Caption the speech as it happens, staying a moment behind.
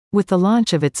With the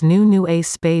launch of its new Ace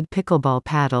Spade Pickleball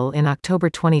paddle in October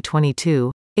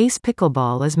 2022, Ace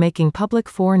Pickleball is making public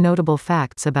 4 notable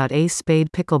facts about Ace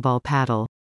Spade Pickleball paddle.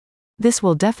 This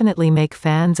will definitely make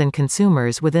fans and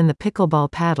consumers within the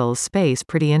pickleball paddles space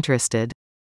pretty interested.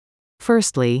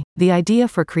 Firstly, the idea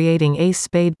for creating Ace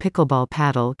Spade Pickleball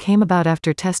paddle came about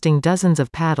after testing dozens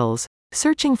of paddles,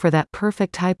 searching for that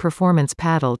perfect high-performance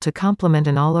paddle to complement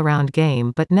an all-around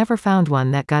game, but never found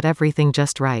one that got everything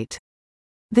just right.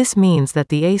 This means that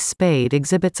the Ace Spade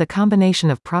exhibits a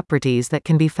combination of properties that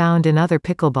can be found in other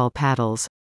pickleball paddles.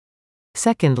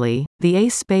 Secondly, the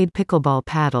Ace Spade Pickleball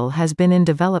paddle has been in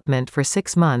development for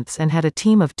 6 months and had a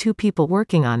team of 2 people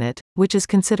working on it, which is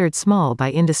considered small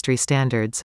by industry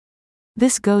standards.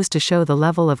 This goes to show the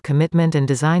level of commitment and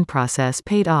design process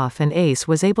paid off, and Ace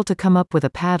was able to come up with a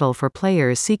paddle for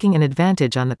players seeking an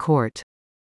advantage on the court.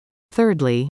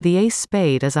 Thirdly, the Ace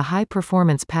Spade is a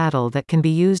high-performance paddle that can be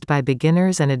used by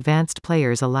beginners and advanced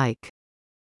players alike.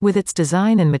 With its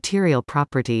design and material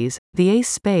properties, the Ace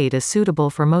Spade is suitable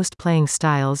for most playing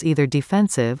styles, either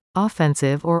defensive,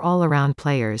 offensive, or all-around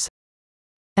players.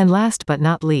 And last but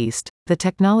not least, the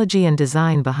technology and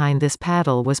design behind this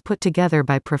paddle was put together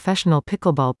by professional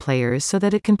pickleball players so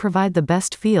that it can provide the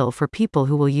best feel for people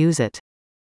who will use it.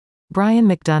 Brian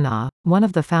McDonough, one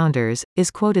of the founders,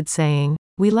 is quoted saying,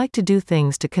 "We like to do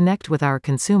things to connect with our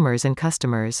consumers and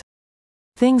customers.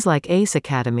 Things like Ace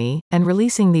Academy, and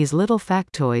releasing these little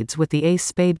factoids with the Ace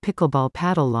Spade Pickleball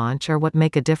paddle launch are what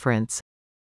make a difference."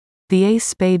 The Ace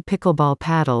Spade Pickleball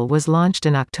paddle was launched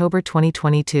in October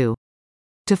 2022.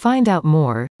 To find out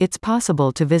more, it's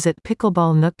possible to visit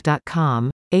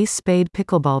pickleballnook.com, Ace Spade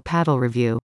Pickleball Paddle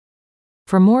Review.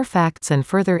 For more facts and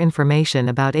further information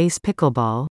about Ace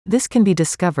Pickleball, this can be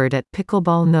discovered at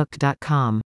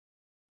pickleballnook.com.